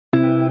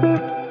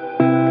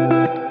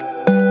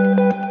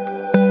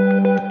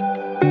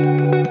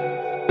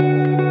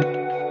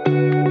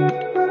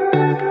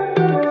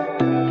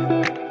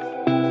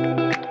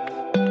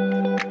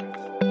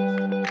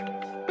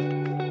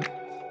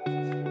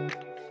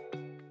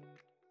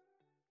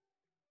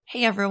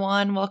Hey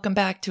everyone, welcome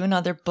back to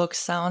another Book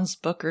Sounds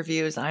Book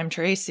Reviews. I'm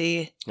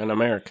Tracy. And I'm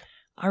Eric.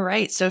 All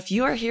right, so if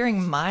you are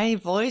hearing my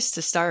voice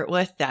to start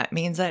with, that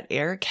means that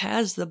Eric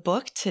has the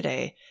book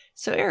today.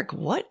 So Eric,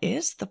 what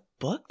is the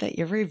book that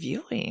you're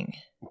reviewing?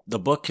 The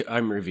book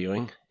I'm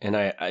reviewing, and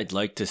I'd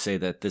like to say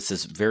that this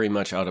is very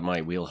much out of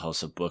my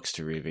wheelhouse of books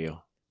to review.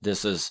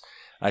 This is,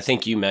 I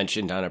think you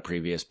mentioned on a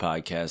previous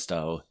podcast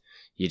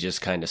you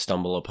just kind of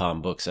stumble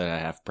upon books at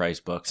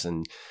half-price books,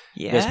 and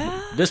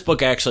this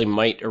book actually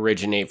might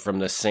originate from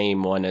the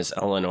same one as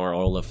Eleanor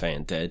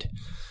Oliphant did.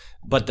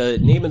 But the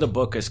name of the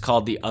book is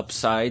called The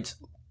Upsides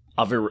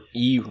of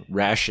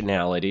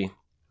Irrationality.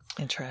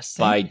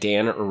 Interesting. By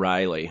Dan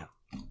Ariely.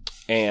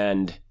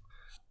 And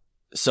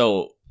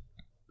so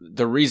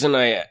the reason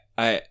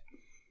I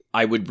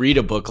would read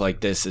a book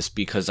like this is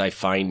because I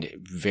find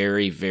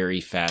very, very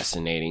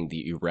fascinating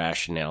the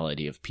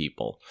irrationality of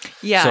people.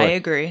 Yeah, so I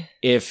agree.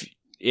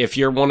 If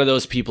you're one of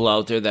those people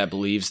out there that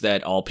believes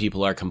that all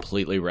people are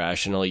completely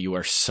rational, you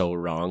are so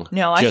wrong.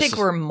 No, I think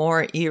we're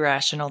more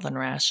irrational than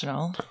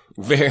rational.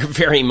 Very,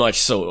 very much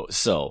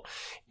so.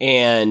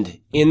 And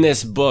in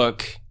this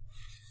book,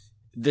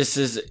 this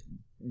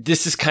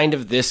is kind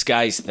of this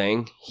guy's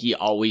thing. He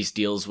always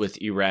deals with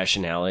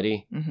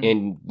irrationality. Mm-hmm.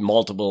 In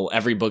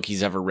every book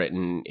he's ever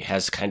written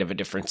has kind of a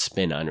different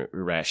spin on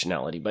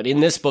irrationality. But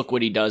in this book,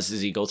 what he does is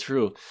he go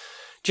through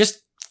just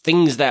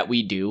things that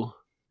we do.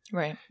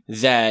 Right.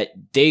 That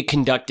they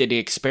conducted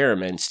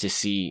experiments to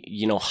see,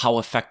 how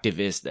effective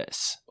is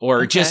this?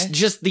 Or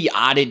just the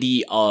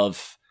oddity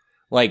of,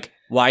 like,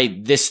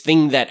 why this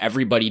thing that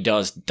everybody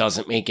does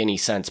doesn't make any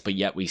sense, but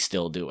yet we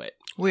still do it.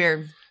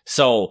 Weird.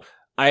 So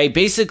I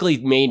basically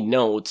made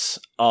notes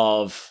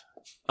of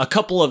a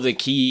couple of the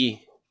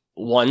key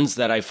ones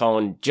that I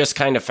found just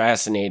kind of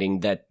fascinating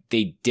that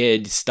they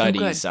did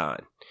studies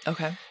on.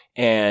 Okay.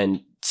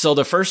 And so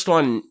the first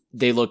one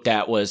they looked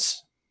at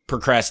was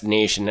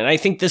procrastination. And I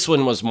think this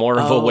one was more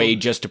of a way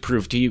just to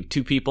prove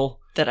to people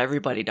that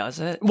everybody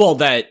does it. Well,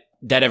 that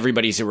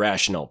everybody's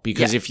irrational.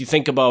 Because if you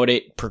think about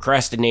it,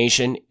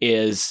 procrastination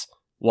is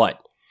what?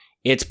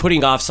 It's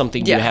putting off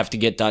something you have to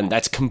get done.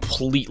 That's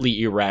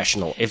completely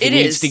irrational. If it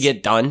needs to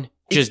get done,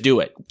 just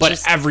do it.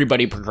 But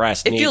everybody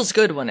procrastinates. It feels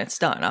good when it's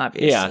done,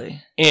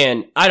 obviously. Yeah.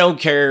 And I don't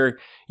care.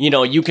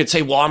 You could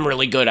say, well, I'm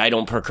really good. I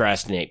don't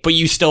procrastinate. But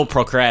you still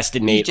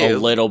procrastinate a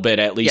little bit,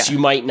 at least. Yeah. You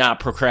might not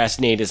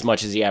procrastinate as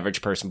much as the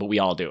average person, but we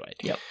all do it.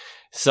 Yep.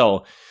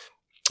 So,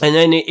 and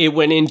then it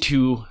went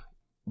into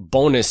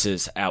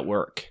bonuses at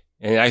work.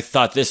 And I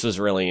thought this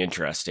was really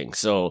interesting.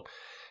 So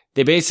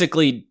they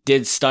basically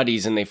did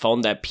studies and they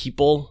found that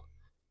people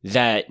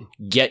that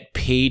get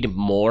paid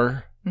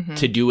more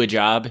to do a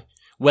job,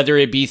 whether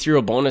it be through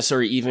a bonus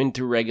or even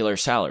through regular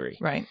salary.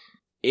 Right.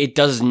 It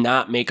does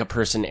not make a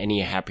person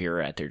any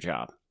happier at their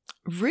job.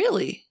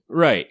 Really?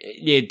 Right.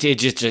 It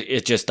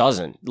just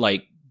doesn't.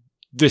 Like,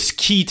 this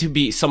key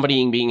to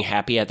somebody being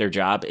happy at their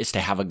job is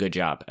to have a good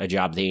job, a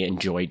job they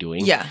enjoy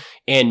doing. Yeah.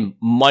 And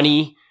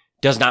money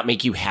does not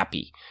make you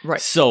happy. Right.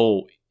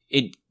 So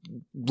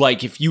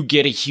if you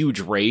get a huge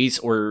raise,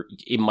 or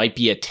it might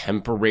be a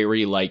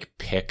temporary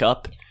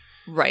pickup.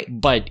 Right.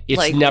 But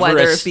it's never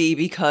whether it be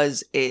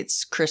because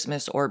it's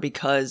Christmas or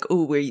because,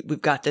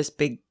 we've got this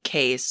big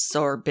case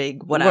or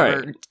big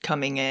whatever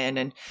coming in,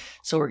 and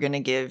so we're going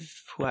to give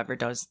whoever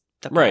does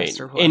the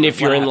best or whoever. And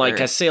if you're in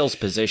a sales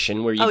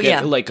position where you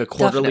get a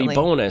quarterly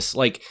bonus,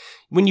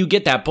 when you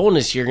get that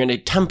bonus, you're going to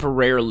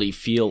temporarily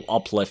feel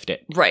uplifted.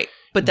 Right.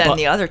 But then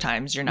the other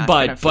times you're not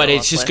going to feel But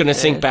it's just going to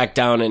sink back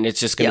down, and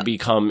it's just going to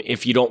become,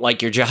 if you don't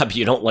like your job,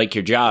 you don't like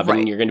your job,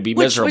 and you're going to be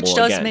miserable again. Which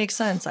does again. make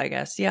sense, I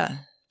guess, yeah.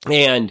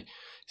 And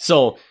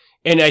so,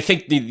 and I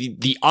think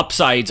the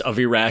upsides of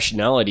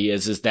irrationality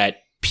is that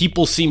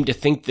people seem to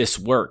think this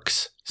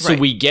works. So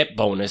we get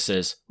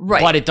bonuses,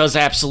 but it does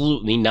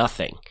absolutely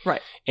nothing.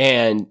 Right.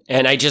 And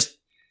I just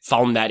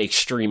found that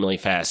extremely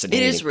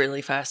fascinating. It is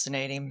really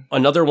fascinating.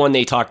 Another one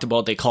they talked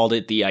about, they called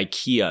it the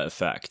IKEA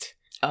effect.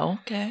 Oh,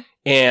 okay.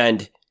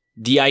 And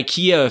the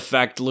IKEA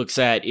effect looks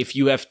at if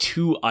you have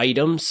two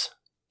items,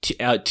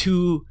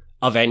 two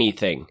of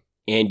anything,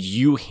 and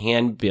you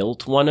hand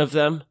built one of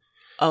them.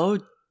 Oh.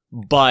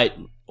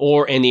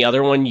 And the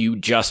other one you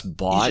just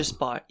bought. You just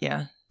bought,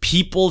 yeah.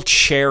 People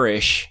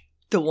cherish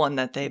the one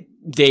that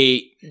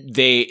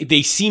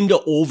they seem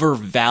to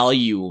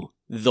overvalue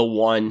the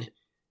one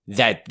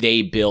that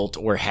they built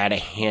or had a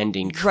hand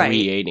in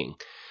creating.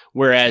 Right.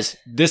 Whereas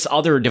this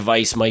other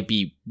device might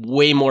be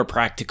way more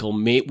practical,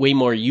 way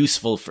more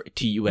useful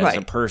to you as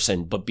a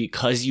person, but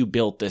because you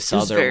built this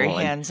other very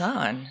one,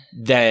 hands-on,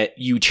 that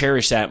you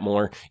cherish that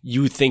more,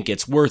 you think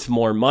it's worth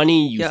more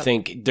money, you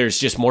think there's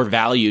just more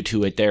value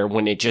to it there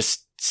when it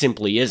just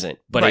simply isn't.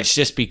 But it's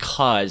just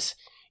because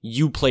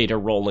you played a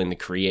role in the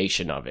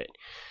creation of it.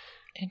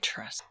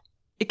 Interesting.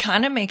 It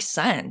kind of makes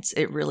sense.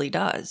 It really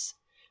does.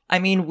 I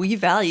mean, we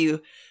value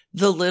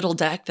the little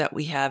deck that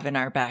we have in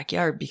our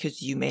backyard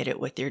because you made it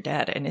with your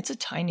dad, and it's a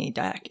tiny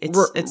deck. It's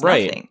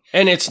right. nothing.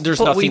 And there's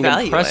But nothing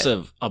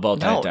impressive about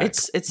that deck.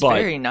 It's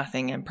very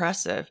nothing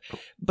impressive.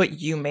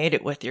 But you made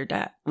it with your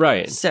dad.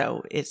 Right.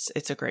 So it's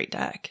a great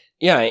deck.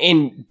 Yeah,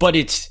 but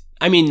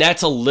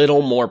that's a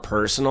little more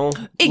personal.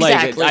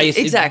 Exactly.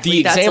 The That's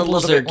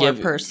examples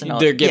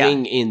they're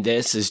giving in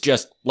this is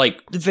just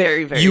like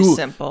very, very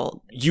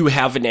simple. You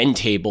have an end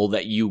table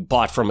that you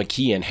bought from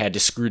IKEA and had to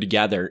screw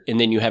together, and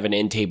then you have an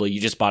end table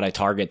you just bought at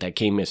Target that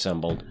came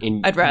assembled.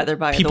 And I'd rather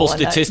buy people the one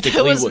statistically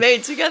that was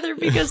made together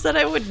because then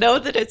I would know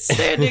that it's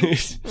standing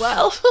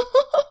well.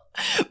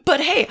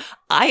 But hey,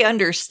 I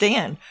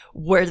understand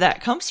where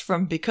that comes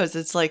from because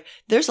it's like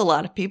there's a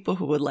lot of people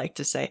who would like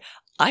to say,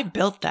 I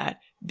built that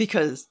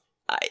because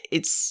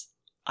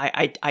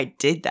I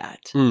did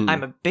that.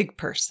 I'm a big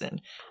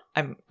person.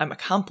 I'm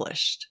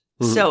accomplished.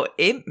 So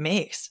it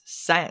makes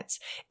sense.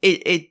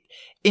 It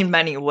in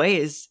many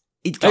ways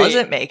it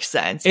doesn't make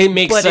sense. It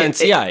makes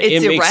sense.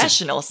 It's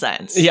irrational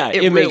sense. Yeah,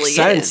 it really makes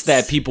sense is.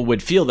 that people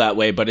would feel that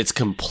way, but it's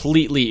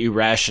completely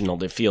irrational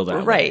to feel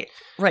that way.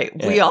 Right.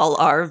 Yeah. We all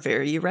are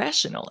very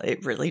irrational.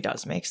 It really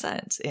does make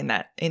sense in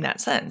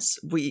that sense.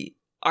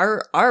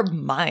 Our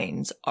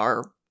minds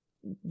are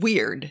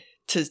weird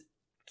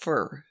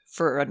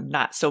for a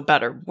not so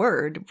better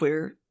word.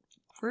 We're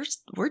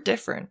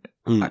different.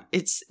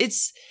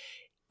 It's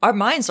our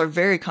minds are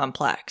very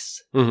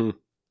complex. Mm-hmm.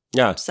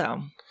 Yeah.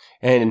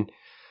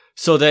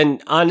 So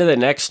then on to the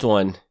next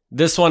one.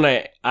 This one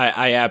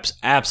I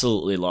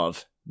absolutely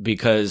love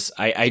because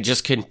I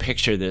just can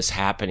picture this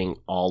happening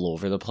all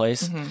over the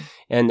place.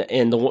 And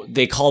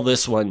they call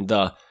this one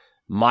the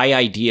 "My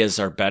ideas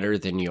are better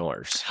than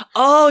yours."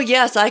 Oh,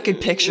 yes, I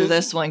could picture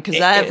this one because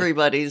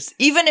everybody's,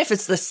 even if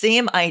it's the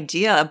same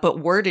idea but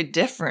worded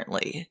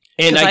differently.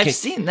 And I've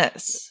seen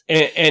this.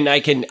 And I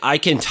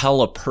can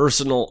tell a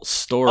personal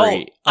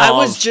story. I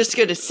was just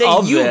going to say,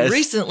 you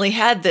recently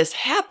had this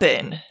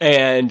happen.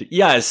 And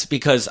yes,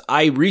 because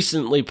I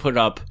recently put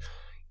up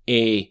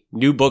a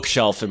new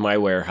bookshelf in my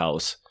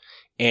warehouse.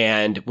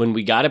 And when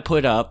we got it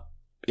put up,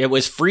 it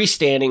was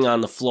freestanding on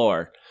the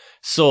floor.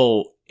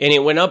 And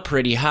it went up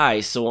pretty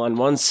high. So on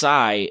one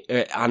side,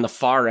 on the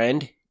far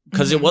end,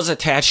 because it was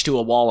attached to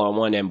a wall on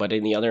one end, but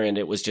in the other end,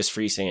 it was just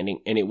freestanding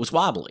and it was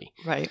wobbly.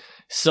 Right.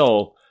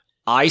 So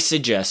I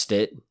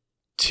suggested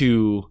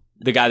to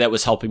the guy that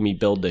was helping me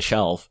build the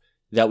shelf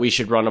that we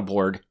should run a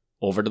board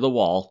over to the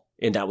wall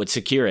and that would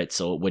secure it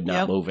so it would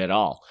not move at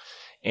all.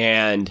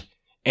 And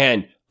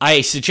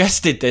I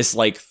suggested this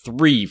like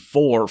 3,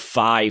 4,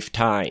 5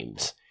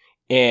 times.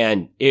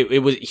 And he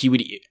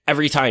would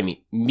every time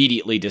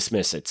immediately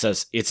dismiss it.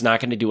 Says it's not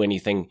going to do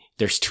anything.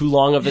 There's too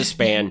long of a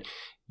span.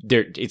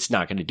 It's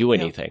not going to do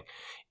anything.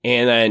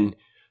 And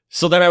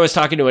then I was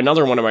talking to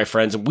another one of my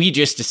friends, and we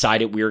just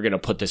decided we were going to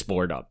put this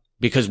board up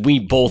because we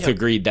both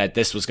agreed that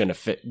this was going to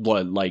fit,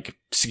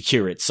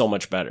 secure it so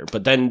much better.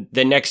 But then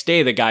the next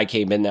day, the guy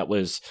came in that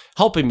was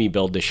helping me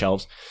build the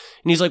shelves.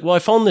 And he's like, well, I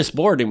found this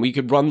board and we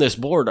could run this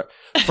board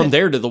from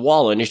there to the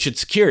wall and it should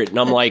secure it. And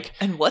I'm like,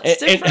 and what's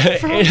different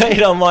from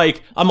and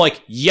I'm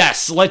like,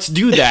 yes, let's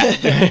do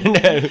that.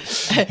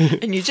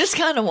 And you just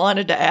kind of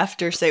wanted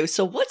to say,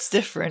 so what's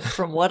different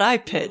from what I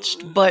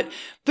pitched? But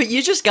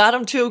you just got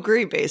him to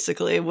agree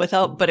basically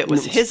but it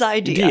was his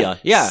idea.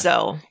 Yeah.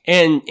 So,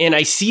 and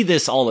I see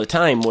this all the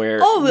time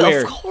where,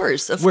 of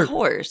course.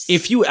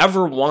 If you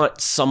ever want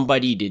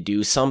somebody to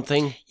do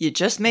something, you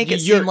just make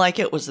it seem like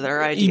it was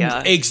their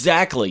idea.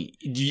 Exactly.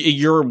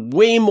 You're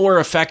way more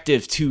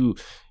effective to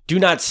do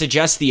not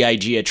suggest the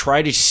idea.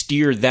 Try to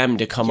steer them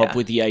to come up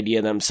with the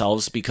idea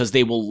themselves because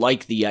they will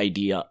like the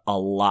idea a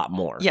lot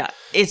more. Yeah,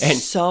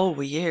 it's so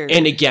weird.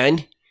 And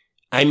again,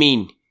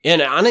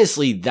 and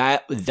honestly,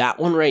 that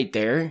one right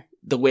there,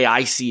 the way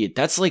I see it,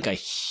 that's like a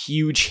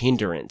huge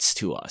hindrance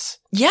to us.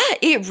 Yeah,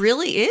 it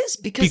really is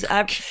because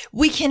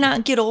we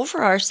cannot get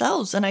over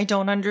ourselves, and I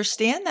don't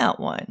understand that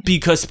one.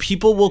 Because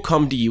people will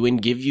come to you and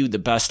give you the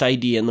best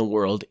idea in the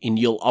world, and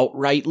you'll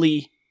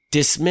outrightly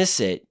dismiss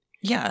it.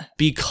 Yeah,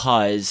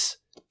 because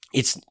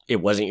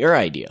it wasn't your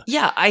idea.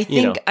 Yeah, I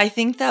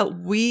think that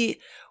we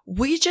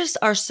just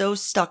are so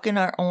stuck in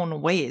our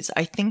own ways.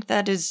 I think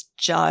that is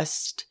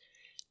just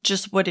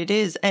what it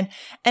is. And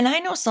I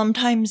know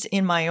sometimes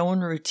in my own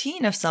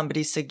routine, if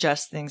somebody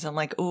suggests things, I'm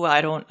like, oh, I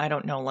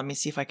don't know. Let me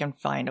see if I can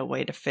find a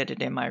way to fit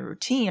it in my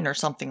routine or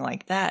something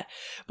like that.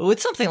 But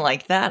with something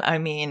like that, I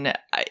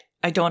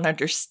don't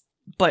understand.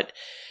 But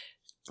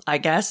I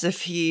guess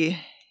if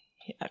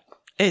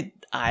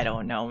I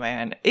don't know,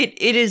 man.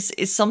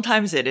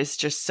 Sometimes it is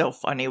just so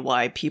funny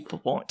why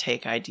people won't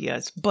take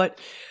ideas, but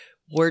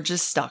we're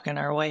just stuck in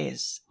our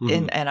ways.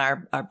 And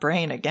our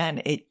brain,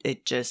 again,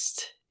 it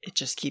just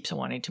keeps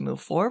wanting to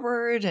move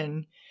forward,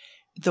 and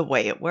the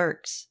way it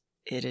works,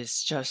 it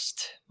is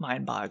just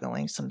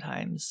mind-boggling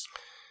sometimes.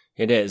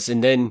 It is.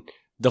 And then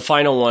the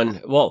final one,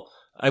 well,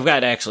 I've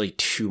got actually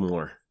 2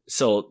 more.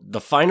 So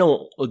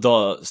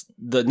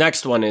the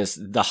next one is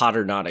the Hot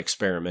or Not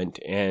experiment.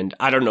 And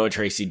I don't know,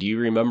 Tracy, do you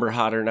remember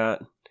Hot or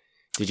Not?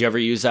 Did you ever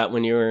use that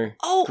when you were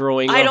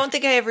growing up? I don't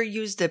think I ever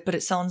used it, but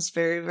it sounds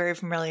very, very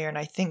familiar, and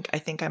I think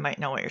I might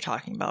know what you're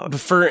talking about. But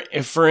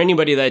for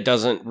anybody that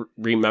doesn't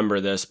remember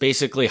this,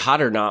 basically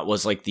Hot or Not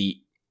was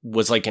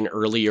like an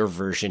earlier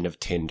version of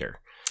Tinder.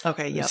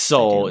 Okay, yeah.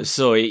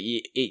 So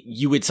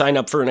you would sign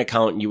up for an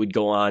account and you would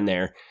go on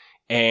there,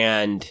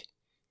 and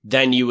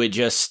then you would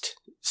just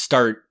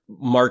start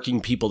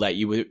marking people that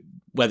you would,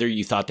 whether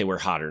you thought they were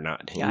hot or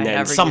not. Yeah, and then I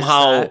never used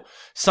that.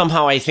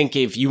 somehow I think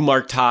if you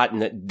marked hot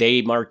and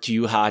they marked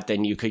you hot,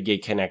 then you could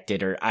get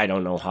connected, or I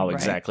don't know how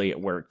exactly it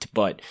worked,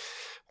 but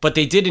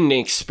they did an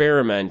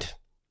experiment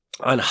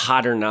on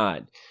Hot or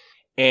Not.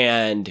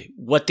 And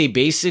what they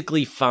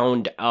basically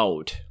found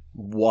out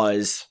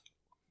was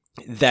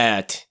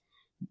that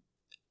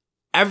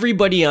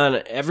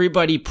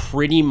everybody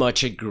pretty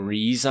much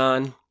agrees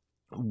on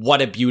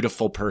what a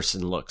beautiful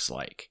person looks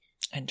like.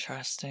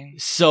 Interesting.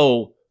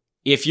 So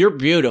if you're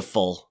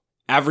beautiful,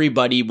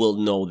 everybody will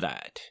know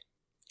that.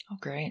 Oh,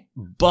 great.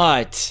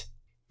 But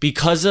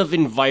because of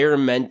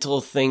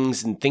environmental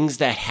things and things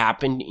that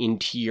happen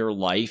into your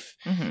life,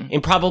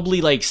 and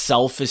probably like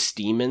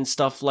self-esteem and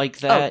stuff like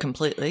that. Oh,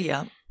 completely,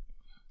 yeah.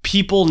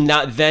 People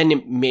not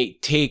then may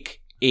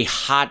take a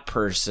hot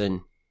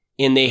person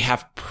and they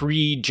have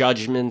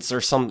prejudgments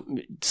or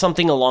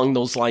something along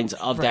those lines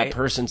of that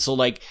person. So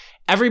like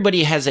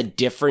everybody has a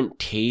different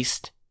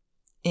taste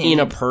in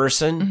a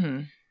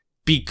person.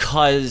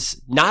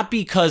 Not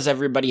because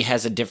everybody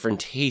has a different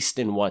taste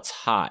in what's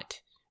hot,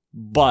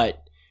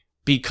 but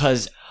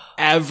because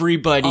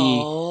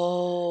everybody,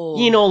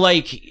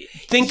 like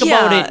think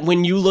about it.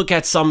 When you look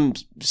at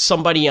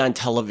somebody on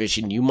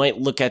television, you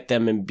might look at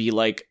them and be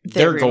like,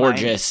 they're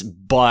gorgeous,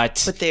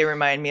 but they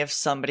remind me of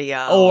somebody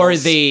else, or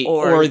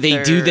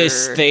they do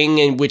this thing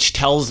and which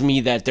tells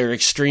me that they're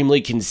extremely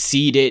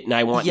conceited and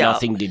I want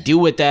nothing to do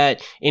with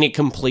that, and it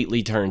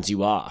completely turns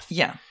you off.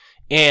 Yeah,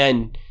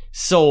 and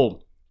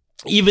so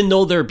even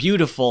though they're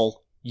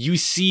beautiful, you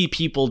see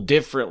people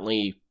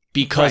differently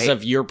because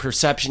of your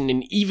perception.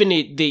 And even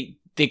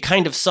they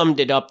kind of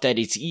summed it up that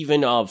it's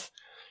even of,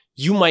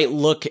 you might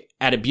look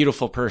at a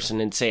beautiful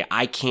person and say,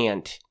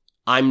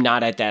 I'm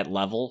not at that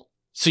level.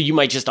 So you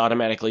might just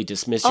automatically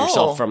dismiss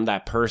yourself from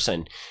that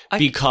person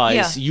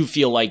because you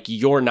feel like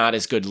you're not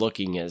as good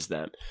looking as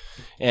them.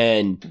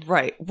 And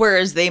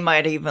whereas they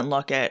might even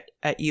look at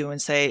you and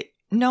say,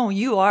 no,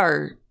 you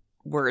are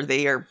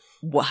worthy, or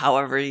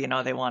however,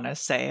 they want to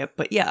say it.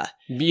 But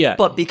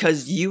but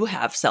because you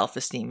have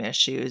self-esteem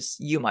issues,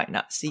 you might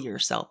not see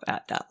yourself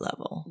at that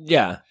level.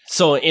 Yeah.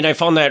 So, and I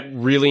found that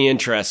really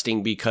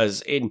interesting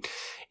because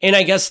and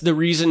I guess the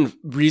reason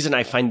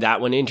I find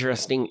that one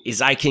interesting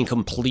is I can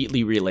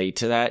completely relate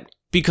to that,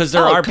 because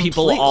there are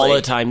people all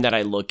the time that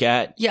I look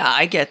at. Yeah,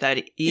 I get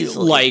that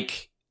easily.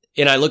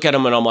 And I look at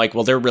them and I'm like,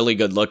 well, they're really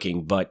good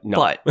looking, but no.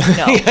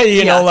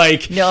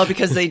 No,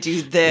 because they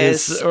do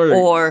this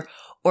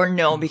or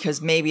no,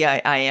 because maybe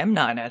I am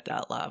not at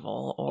that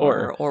level,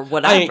 or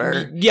whatever.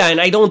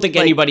 And I don't think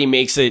anybody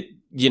makes it,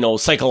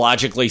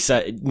 psychologically,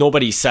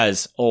 nobody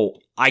says, oh,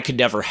 I could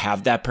never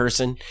have that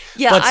person.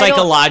 Yeah, but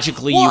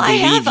psychologically, you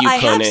believe you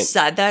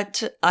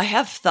couldn't. I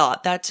have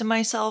thought that to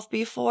myself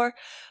before,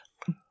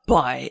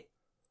 but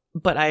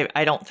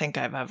I don't think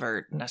I've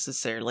ever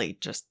necessarily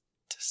just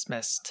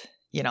dismissed,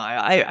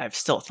 I've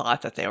still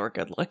thought that they were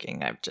good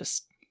looking. I've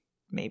just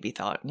maybe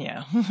thought,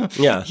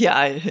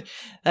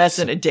 that's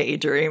in a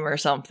daydream or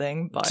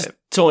something. But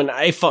so, and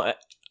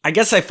I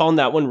guess I found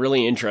that one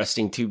really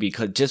interesting too,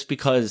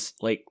 because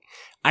like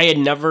I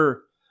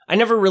never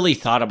really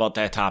thought about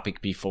that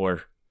topic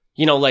before.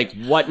 Like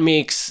what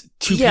makes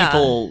two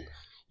people,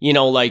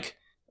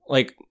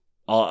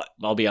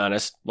 I'll be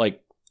honest,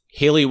 like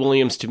Hayley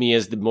Williams to me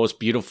is the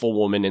most beautiful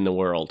woman in the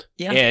world.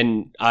 Yeah.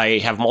 And I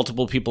have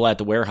multiple people at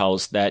the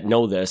warehouse that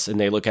know this, and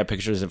they look at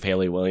pictures of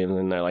Hayley Williams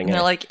and they're like,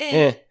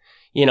 and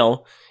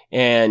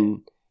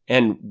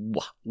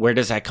where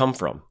does that come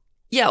from?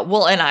 Yeah,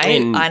 well, and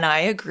I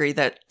agree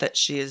that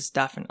she is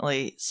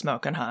definitely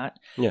smoking hot.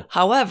 Yeah.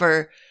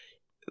 However,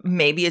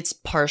 maybe it's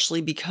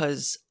partially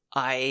because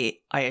I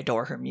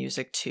adore her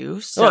music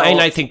too. So, and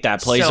I think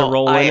that plays a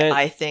role in it.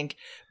 I think,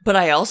 but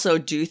I also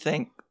do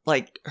think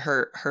like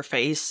her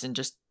face and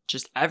just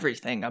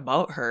everything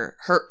about her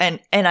and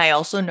I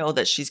also know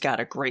that she's got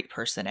a great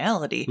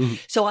personality. Mm-hmm.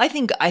 So I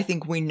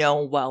think we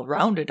know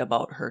well-rounded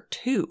about her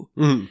too.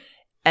 Mm-hmm.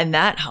 And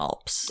that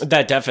helps.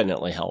 That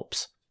definitely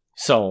helps.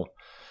 So,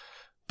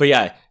 but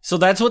yeah, so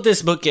that's what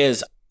this book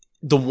is.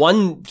 The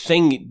one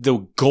thing,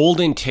 the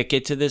golden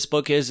ticket to this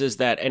book is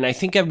that, and I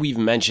think we've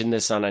mentioned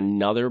this on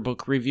another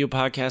book review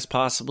podcast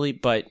possibly,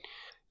 but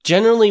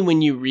generally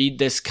when you read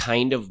this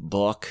kind of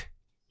book,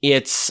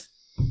 it's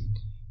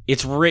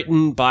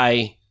written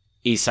by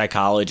a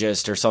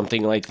psychologist or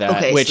something like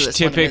that, which so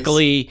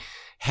typically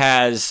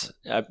has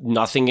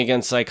nothing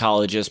against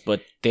psychologists,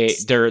 but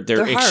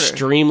they're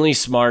extremely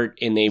smart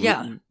and they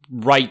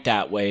write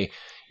that way,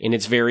 and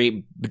it's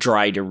very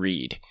dry to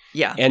read.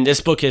 Yeah. And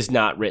this book is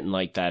not written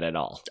like that at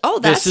all. Oh,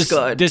 that's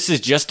good. This is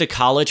just a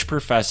college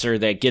professor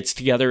that gets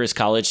together as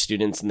college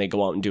students and they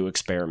go out and do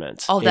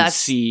experiments. Oh, and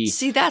see,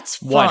 that's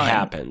fun. What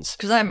happens.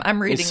 Because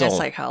I'm reading a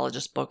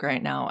psychologist book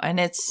right now, and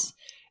it's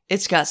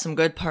got some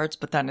good parts,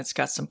 but then it's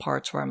got some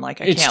parts where I'm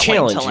like, I can't wait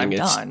until I'm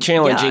done. It's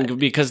challenging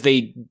because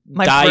they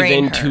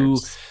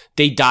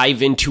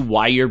dive into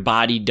why your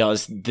body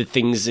does the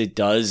things it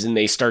does, and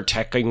they start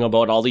talking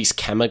about all these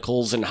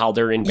chemicals and how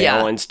they're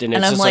imbalanced, and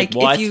it's I'm just like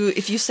what?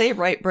 If you say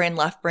right brain,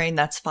 left brain,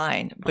 that's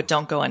fine, but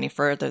don't go any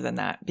further than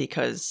that,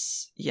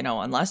 because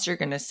unless you're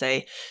going to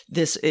say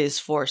this is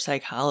for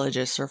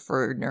psychologists or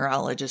for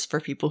neurologists, for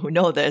people who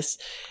know this,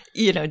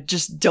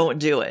 just don't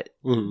do it,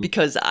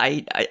 because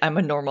I'm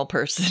a normal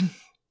person.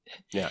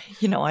 Yeah,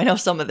 I know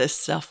some of this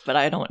stuff, but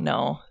I don't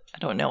know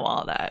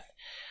all that.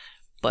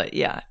 But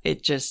yeah,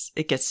 it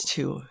gets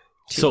too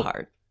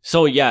hard.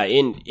 So yeah,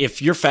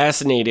 if you're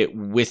fascinated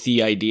with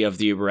the idea of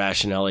the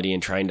irrationality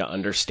and trying to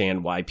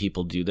understand why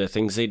people do the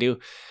things they do,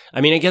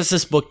 I mean, I guess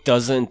this book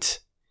doesn't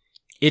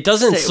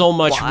so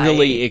much why.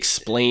 Really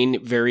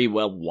explain very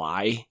well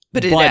why.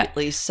 But it at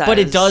least says. But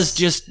it does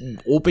just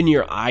open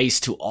your eyes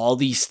to all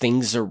these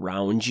things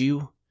around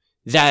you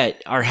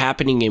that are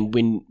happening, and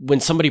when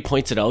somebody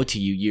points it out to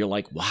you, you're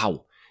like,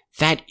 wow.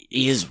 That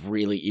is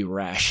really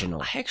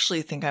irrational. I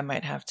actually think I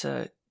might have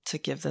to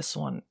give this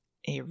one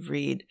a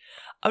read.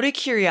 Out of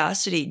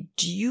curiosity,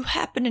 do you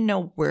happen to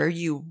know where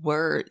you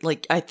were?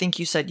 Like, I think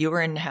you said you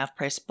were in Half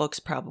Price Books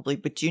probably,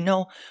 but do you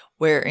know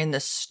where in the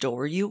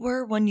store you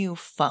were when you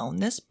found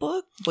this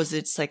book? Was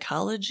it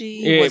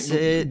psychology?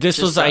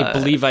 I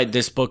believe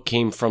this book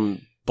came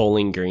from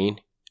Bowling Green,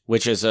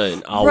 which is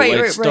an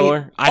outlet store.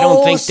 Right. I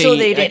don't think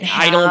they didn't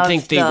I don't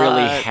think they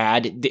really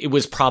had. It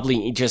was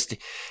probably just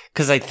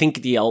because I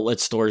think the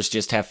outlet stores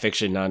just have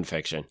fiction,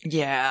 nonfiction.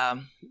 Yeah.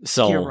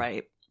 So you're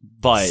right.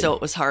 But so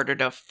it was harder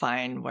to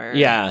find where.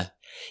 Yeah.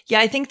 Yeah,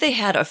 I think they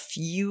had a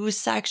few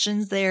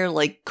sections there,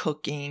 like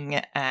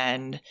cooking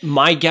and.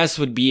 My guess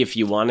would be if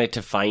you wanted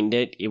to find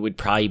it, it would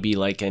probably be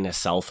like in a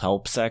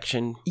self-help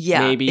section,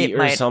 maybe,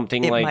 or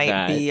something like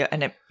that.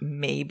 And it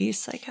may be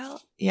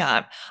psychology.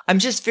 Yeah, I'm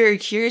just very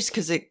curious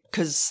because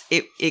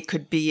it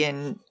could be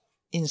in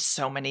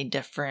so many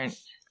different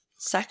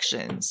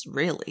sections,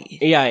 really.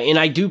 Yeah, and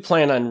I do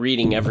plan on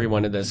reading every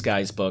one of this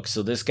guy's books.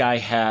 So this guy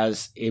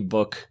has a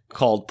book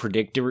called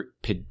Predictably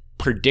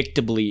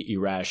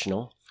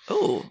Irrational.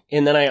 Oh.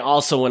 And then I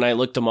also, when I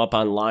looked him up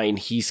online,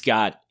 he's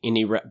got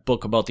a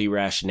book about the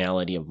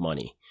irrationality of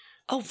money.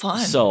 Oh, fun.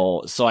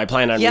 So I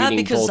plan on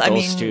reading both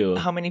those too.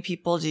 How many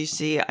people do you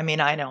see? I mean,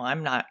 I know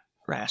I'm not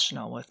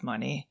rational with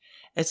money.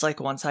 It's like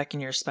 1 second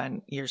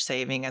you're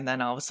saving, and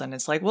then all of a sudden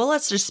it's like, well,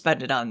 let's just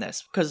spend it on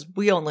this because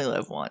we only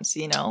live once,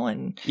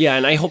 and yeah,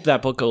 and I hope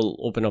that book will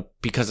open up,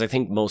 because I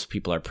think most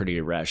people are pretty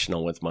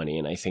irrational with money,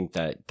 and I think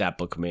that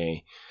book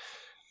may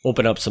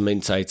open up some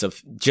insights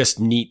of just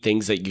neat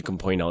things that you can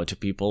point out to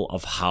people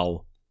of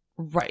how,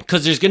 right?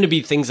 Because there's going to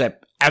be things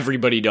that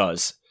everybody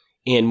does,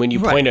 and when you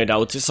point it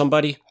out to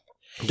somebody,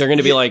 they're going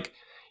to be like,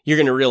 you're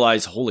going to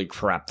realize, holy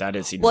crap, that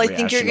is irrational. Well, I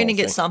think you're going to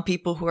get some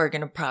people who are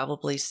going to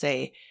probably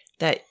say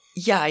that,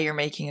 yeah, you're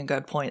making a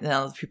good point, and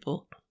other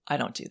people, I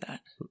don't do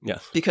that. Yeah.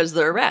 Because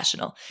they're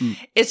irrational.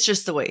 It's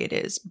just the way it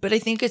is. But I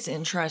think it's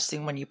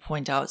interesting when you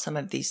point out some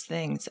of these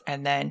things,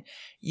 and then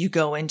you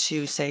go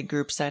into, say,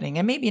 group setting,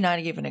 and maybe not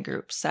even a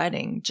group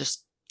setting,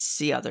 just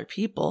see other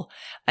people,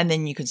 and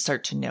then you can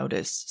start to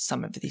notice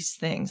some of these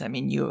things. I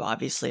mean, you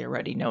obviously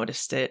already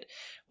noticed it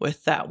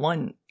with that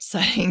one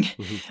setting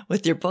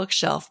with your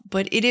bookshelf,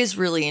 but it is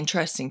really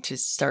interesting to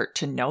start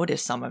to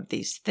notice some of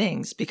these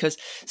things, because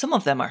some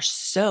of them are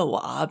so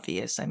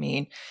obvious. I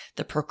mean,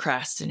 the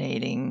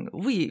procrastinating,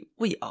 we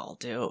all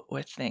do it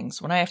with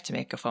things. When I have to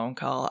make a phone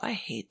call, I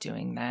hate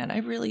doing that. I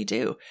really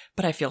do,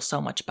 but I feel so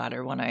much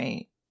better when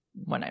I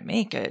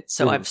make it.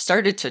 So I've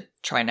started to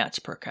try not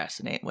to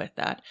procrastinate with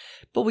that,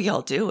 but we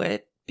all do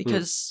it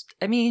because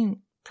I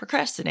mean,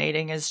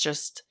 procrastinating is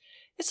just,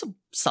 it's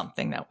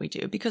something that we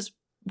do because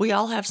we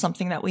all have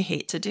something that we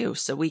hate to do.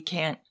 So we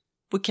cannot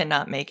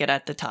make it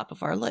at the top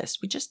of our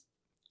list.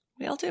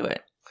 We all do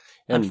it,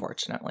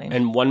 unfortunately.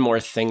 And one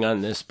more thing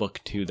on this book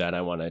too, that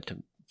I wanted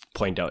to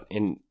point out.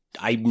 And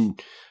I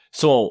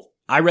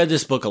read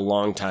this book a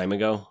long time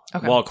ago.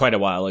 Okay. Well, quite a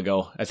while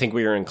ago. I think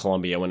we were in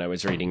Columbia when I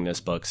was reading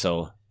this book.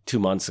 So 2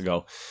 months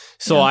ago.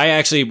 So I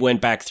actually went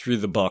back through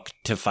the book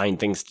to find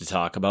things to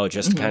talk about,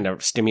 just to kind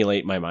of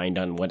stimulate my mind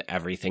on what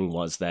everything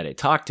was that it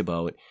talked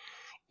about.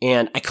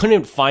 And I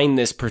couldn't find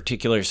this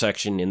particular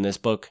section in this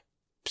book.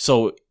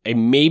 So I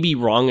may be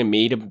wrong. It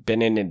may have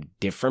been in a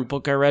different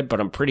book I read, but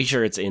I'm pretty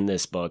sure it's in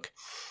this book.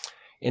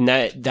 And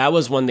that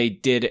was when they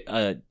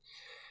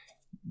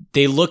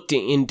looked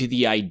into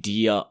the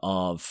idea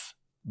of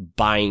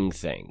buying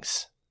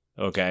things.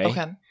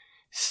 Okay.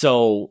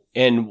 So,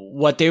 and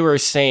what they were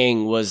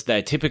saying was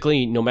that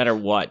typically, no matter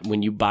what,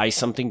 when you buy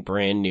something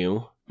brand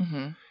new,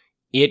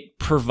 it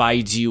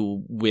provides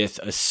you with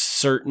a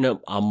certain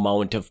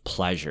amount of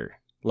pleasure.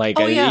 Like,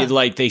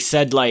 like they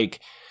said, like,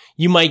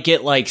 you might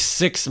get like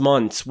 6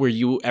 months where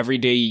every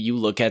day you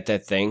look at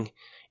that thing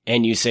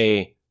and you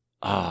say,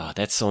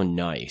 that's so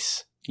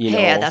nice.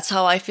 Hey, that's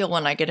how I feel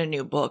when I get a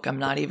new book. I'm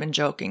not even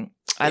joking.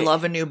 I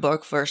love a new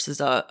book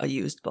versus a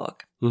used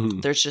book.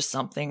 Mm-hmm. There's just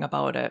something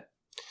about it.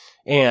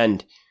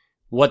 And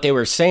what they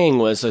were saying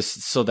was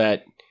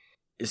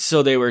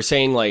so they were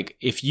saying, like,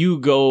 if you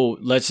go,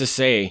 let's just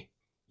say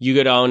you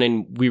go down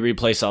and we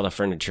replace all the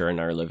furniture in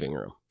our living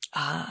room.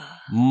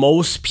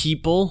 Most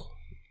people,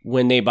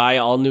 when they buy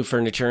all new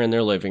furniture in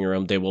their living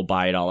room, they will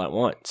buy it all at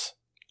once.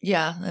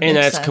 Yeah. And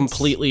that's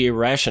completely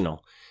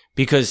irrational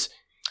because...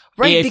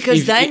 Right,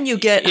 because then you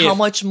get how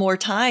much more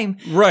time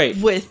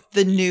with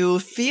the new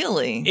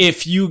feeling.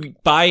 If you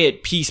buy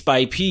it piece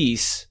by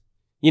piece,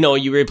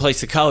 you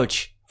replace the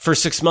couch. For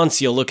 6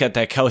 months, you'll look at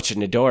that couch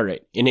and adore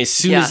it. And as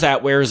soon as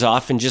that wears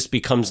off and just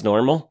becomes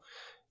normal,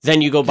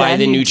 then you go buy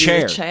the new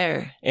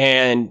chair.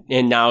 And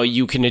now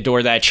you can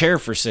adore that chair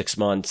for 6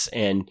 months.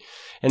 And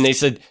they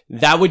said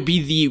that would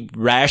be the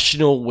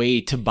rational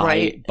way to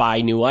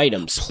buy new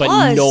items. Plus,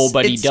 but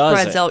nobody does it.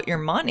 It spreads out your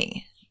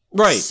money.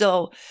 Right.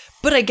 So...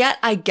 But I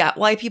get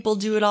why people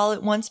do it all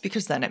at once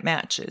because then it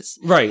matches.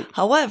 Right.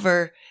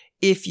 However,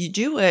 if you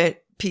do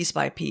it piece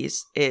by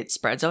piece, it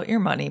spreads out your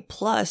money,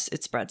 plus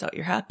it spreads out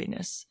your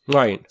happiness.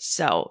 Right.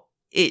 So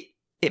it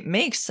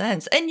makes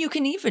sense. And you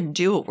can even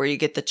do it where you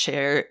get the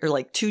chair or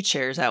like 2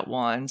 chairs at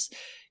once,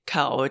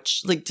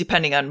 couch, like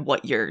depending on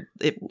what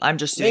I'm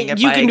just doing it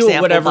by example. You can do it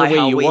whatever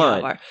way you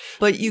want.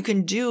 But you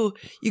could do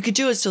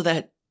it so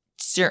that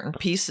certain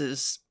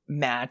pieces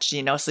match,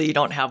 so you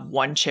don't have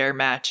one chair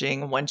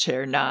matching, one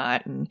chair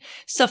not, and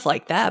stuff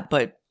like that.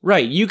 But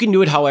right, you can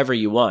do it however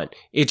you want.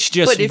 It's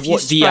just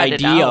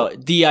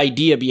the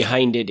idea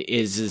behind it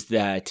is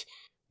that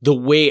the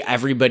way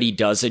everybody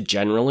does it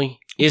generally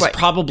is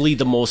probably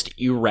the most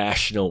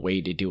irrational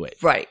way to do it.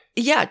 Right.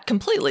 Yeah,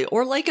 completely.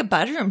 Or like a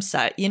bedroom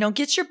set,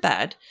 get your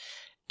bed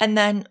and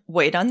then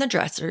wait on the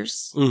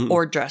dressers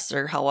or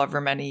dresser, however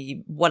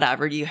many,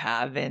 whatever you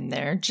have in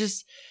there.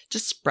 Just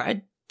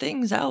spread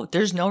things out.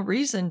 There's no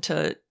reason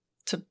to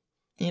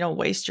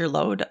waste your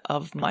load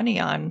of money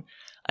on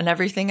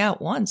everything at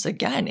once.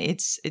 Again,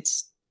 it's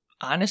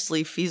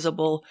honestly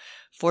feasible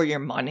for your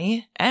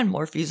money and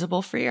more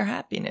feasible for your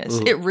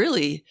happiness.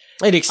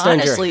 It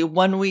extends honestly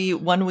when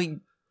we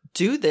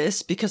do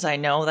this, because I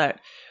know that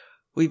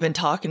we've been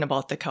talking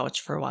about the couch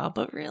for a while,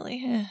 but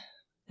really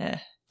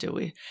do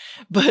we?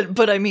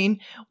 But I mean,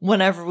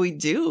 whenever we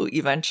do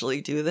eventually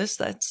do this,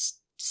 that's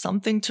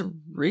something to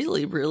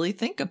really, really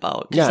think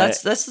about.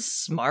 Because that's a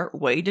smart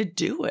way to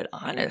do it,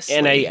 honestly.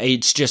 And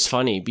it's just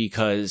funny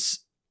because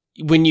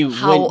when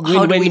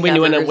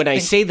I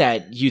say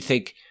that, you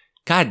think,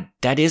 God,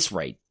 that is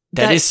right.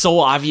 That is so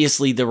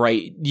obviously the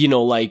right,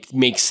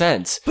 makes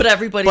sense. But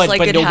everybody's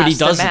but nobody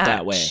does it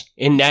that way.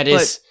 And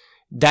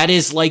that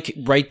is like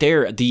right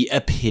there, the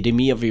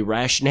epitome of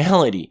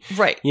irrationality.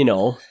 Right.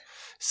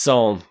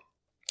 So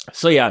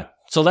yeah.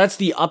 So that's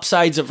The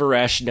Upsides of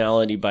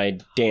Irrationality by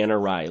Dan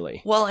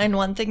Ariely. Well, and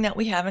one thing that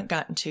we haven't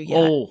gotten to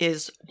yet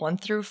is 1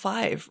 through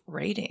 5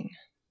 rating.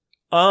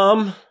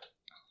 You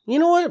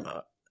know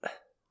what?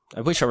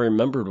 I wish I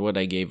remembered what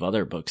I gave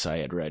other books I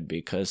had read,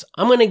 because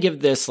I'm going to give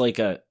this like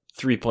a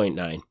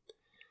 3.9.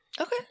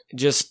 Okay.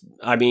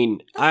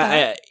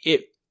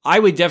 I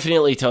would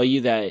definitely tell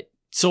you that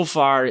so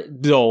far,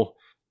 though,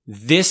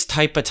 this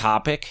type of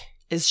topic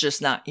is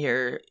just not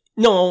your...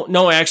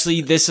 No,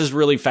 actually, this is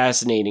really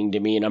fascinating to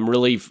me, and I'm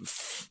really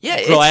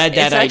glad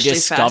that I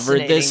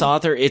discovered this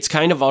author. It's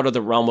kind of out of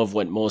the realm of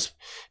what most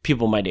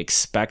people might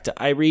expect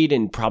I read,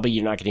 and probably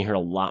you're not going to hear a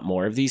lot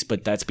more of these,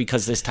 but that's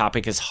because this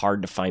topic is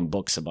hard to find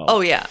books about. Oh,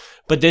 yeah.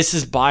 But this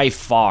is by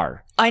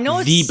far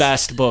the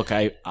best book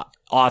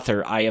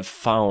author I have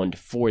found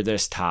for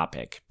this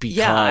topic.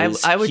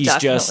 Because I would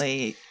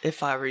definitely,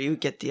 if I were you,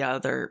 get the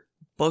other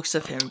books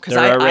of him.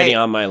 They're already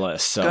on my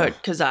list. So. Good,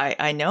 because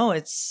I know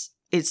it's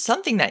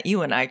something that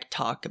you and I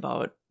talk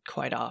about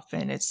quite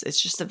often. It's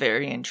just a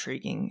very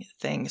intriguing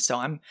thing. So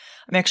I'm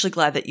actually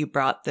glad that you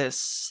brought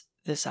this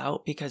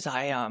out, because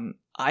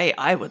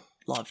I would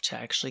love to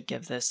actually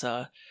give this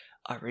a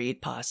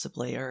read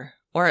possibly, or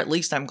at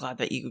least I'm glad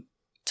that you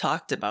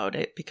talked about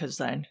it, because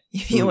then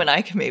you and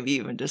I can maybe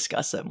even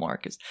discuss it more,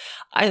 because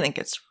I think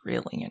it's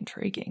really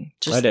intriguing.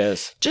 It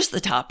is. Just the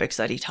topics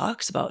that he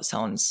talks about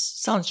sounds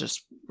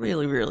just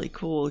really, really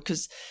cool,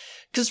 because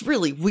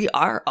really we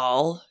are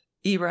all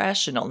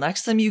irrational.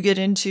 Next time you get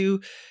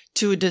into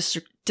a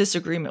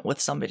disagreement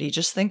with somebody,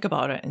 just think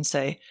about it and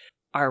say,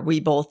 are we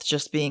both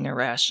just being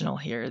irrational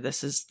here?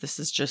 This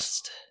is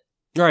just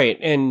right.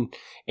 And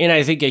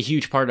I think a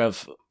huge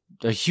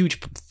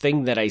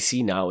thing that I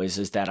see now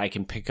is that I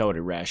can pick out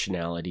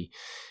irrationality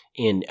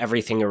in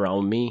everything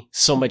around me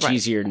so much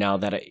easier now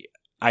that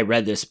I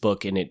read this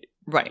book, and it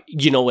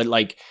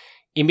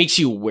it makes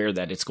you aware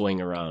that it's going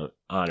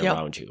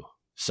around you.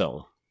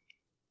 So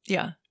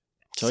yeah.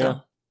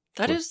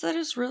 That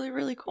is really,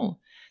 really cool.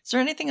 Is there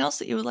anything else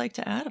that you would like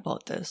to add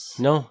about this?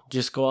 No,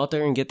 just go out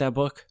there and get that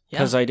book,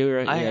 because I do.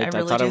 I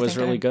thought it was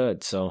really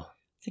good. So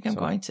think I'm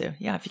going to.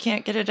 Yeah, if you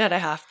can't get it at a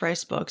half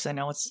price books, I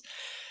know it's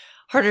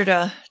harder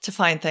to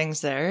find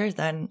things there,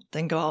 then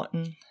go out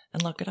and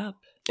look it up.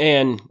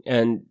 And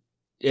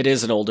it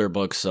is an older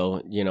book,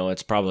 so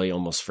it's probably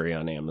almost free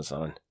on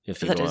Amazon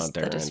if you go out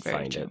there and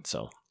find it.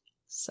 So,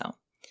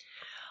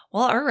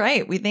 well, all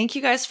right. We thank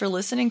you guys for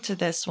listening to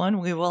this one.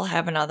 We will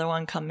have another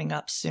one coming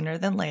up sooner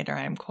than later,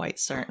 I'm quite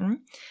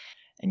certain.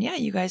 And yeah,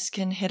 you guys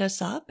can hit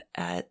us up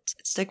at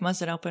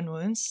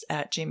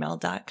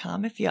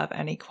stigmasandopenwounds@gmail.com if you have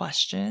any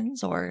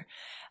questions or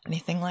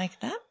anything like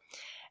that.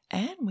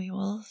 And we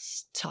will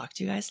talk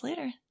to you guys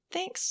later.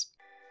 Thanks.